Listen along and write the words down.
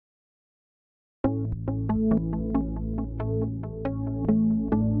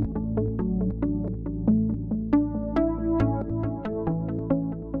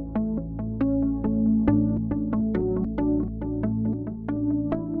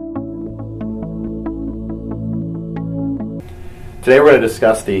Today we're going to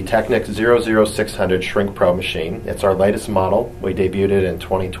discuss the Techniks 00600 ShrinkPRO machine. It's our latest model. We debuted it in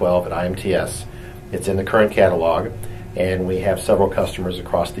 2012 at IMTS. It's in the current catalog, and we have several customers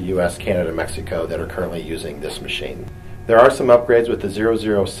across the US, Canada, and Mexico that are currently using this machine. There are some upgrades with the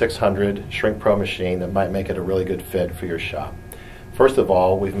 00600 ShrinkPRO machine that might make it a really good fit for your shop. First of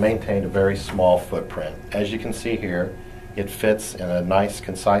all, we've maintained a very small footprint. As you can see here, it fits in a nice,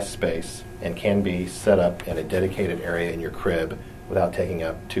 concise space and can be set up in a dedicated area in your crib without taking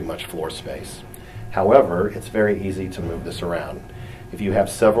up too much floor space. However, it's very easy to move this around. If you have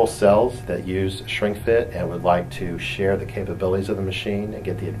several cells that use ShrinkFit and would like to share the capabilities of the machine and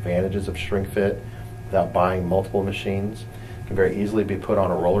get the advantages of ShrinkFit without buying multiple machines, it can very easily be put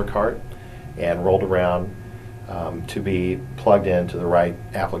on a roller cart and rolled around to be plugged into the right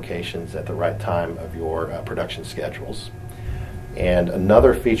applications at the right time of your production schedules. And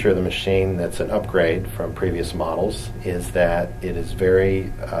another feature of the machine that's an upgrade from previous models is that it is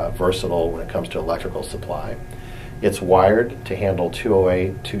very versatile when it comes to electrical supply. It's wired to handle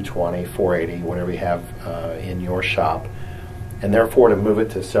 208, 220, 480, whatever you have in your shop, and therefore to move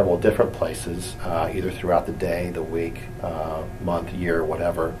it to several different places, either throughout the day, the week, month, year,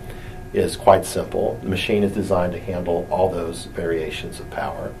 whatever, is quite simple. The machine is designed to handle all those variations of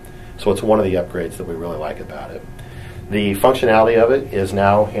power. So it's one of the upgrades that we really like about it. The functionality of it is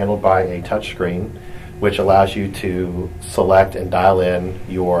now handled by a touch screen, which allows you to select and dial in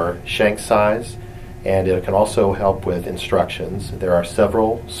your shank size, and it can also help with instructions. There are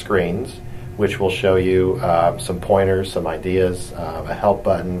several screens which will show you some pointers, some ideas, a help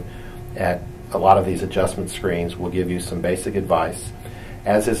button. At a lot of these adjustment screens will give you some basic advice.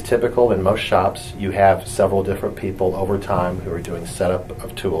 As is typical in most shops, you have several different people over time who are doing setup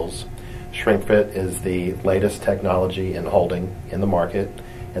of tools. ShrinkFit is the latest technology in holding in the market,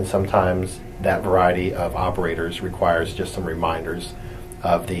 and sometimes that variety of operators requires just some reminders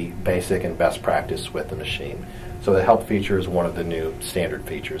of the basic and best practice with the machine. So the help feature is one of the new standard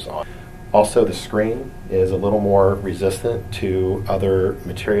features on. Also, the screen is a little more resistant to other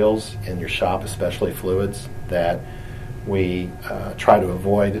materials in your shop, especially fluids, that we try to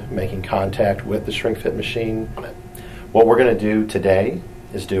avoid making contact with the ShrinkFit machine. What we're going to do today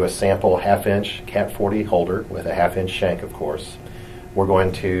is do a sample half-inch Cat 40 holder with a half-inch shank, of course. We're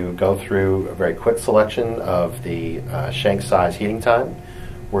going to go through a very quick selection of the shank size heating time.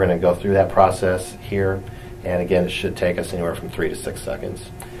 We're going to go through that process here, and again, it should take us anywhere from 3 to 6 seconds.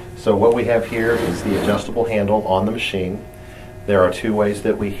 So what we have here is the adjustable handle on the machine. There are two ways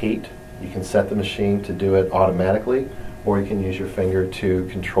that we heat. You can set the machine to do it automatically, or you can use your finger to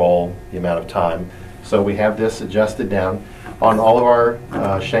control the amount of time. So we have this adjusted down. On all of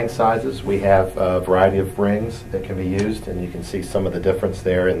our shank sizes, we have a variety of rings that can be used, and you can see some of the difference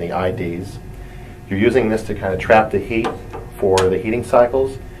there in the IDs. You're using this to kind of trap the heat for the heating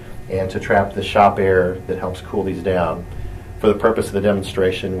cycles and to trap the shop air that helps cool these down. For the purpose of the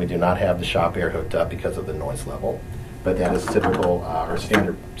demonstration, we do not have the shop air hooked up because of the noise level, but that is typical or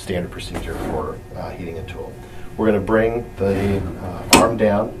standard procedure for heating a tool. We're going to bring the arm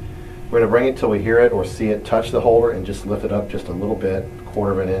down. We're going to bring it till we hear it or see it touch the holder and just lift it up just a little bit,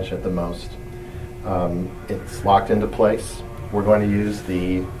 1/4 of an inch at the most. It's locked into place. We're going to use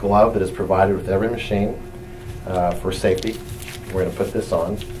the glove that is provided with every machine for safety. We're going to put this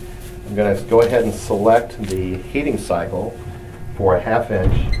on. I'm going to go ahead and select the heating cycle for a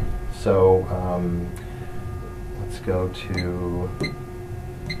half-inch. So let's go to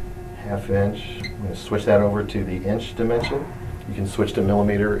half-inch. I'm going to switch that over to the inch dimension. You can switch to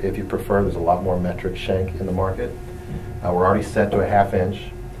millimeter if you prefer. There's a lot more metric shank in the market. We're already set to a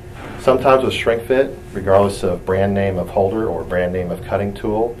half-inch. Sometimes with ShrinkFit, regardless of brand name of holder or brand name of cutting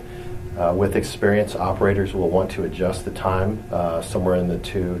tool, with experience, operators will want to adjust the time somewhere in the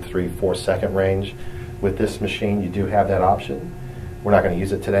 2, 3, 4 second range. With this machine, you do have that option. We're not going to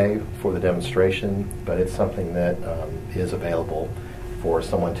use it today for the demonstration, but it's something that is available for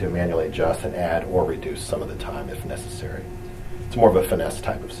someone to manually adjust and add or reduce some of the time if necessary. It's more of a finesse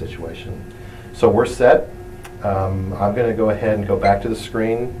type of situation. So we're set. I'm going to go ahead and go back to the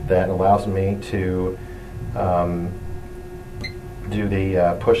screen that allows me to do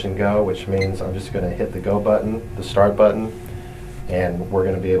the push and go, which means I'm just going to hit the go button, the start button, and we're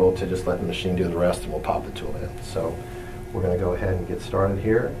going to be able to just let the machine do the rest, and we'll pop the tool in. So we're going to go ahead and get started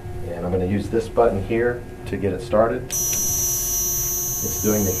here, and I'm going to use this button here to get it started. It's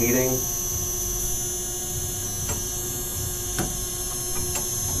doing the heating.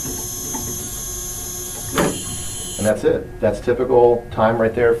 And that's it. That's typical time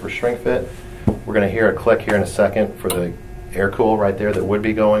right there for ShrinkFit. We're going to hear a click here in a second for the air cool right there that would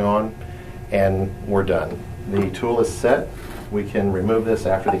be going on, and we're done. The tool is set. we can remove this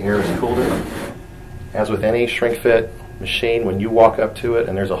after the air has cooled it. As with any shrink fit machine, when you walk up to it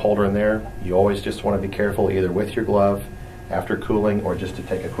and there's a holder in there, you always just want to be careful either with your glove after cooling or just to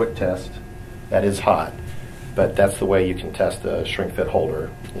take a quick test. That is hot, but that's the way you can test a shrink fit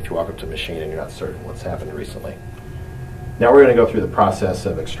holder if you walk up to a machine and you're not certain what's happened recently. Now we're going to go through the process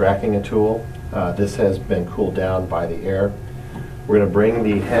of extracting a tool. This has been cooled down by the air. We're going to bring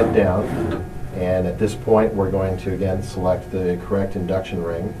the head down, and at this point we're going to again select the correct induction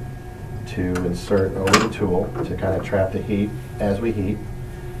ring to insert over the tool to kind of trap the heat as we heat.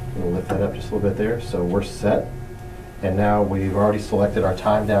 We'll lift that up just a little bit there. So we're set, and now we've already selected our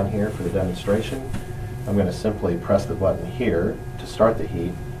time down here for the demonstration. I'm going to simply press the button here to start the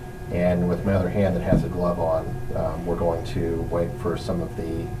heat, and with my other hand that has a glove on, we're going to wait for some of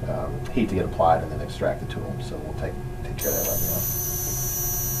the heat to get applied and then extract the tool. So we'll take care of that right now.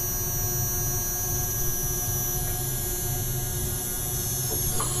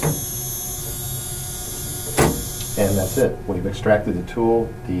 And that's it. We've extracted the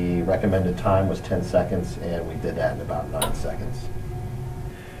tool. The recommended time was 10 seconds, and we did that in about 9 seconds.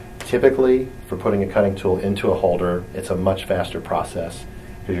 Typically, for putting a cutting tool into a holder, it's a much faster process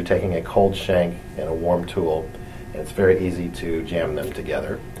because you're taking a cold shank and a warm tool, and it's very easy to jam them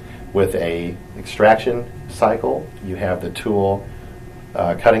together. With a extraction cycle, you have the tool,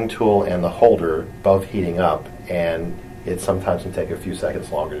 cutting tool and the holder both heating up, and it sometimes can take a few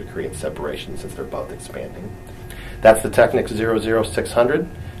seconds longer to create separation since they're both expanding. That's the Techniks 00600.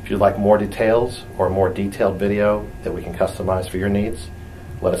 If you'd like more details or more detailed video that we can customize for your needs,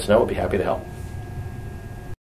 let us know. We'll be happy to help.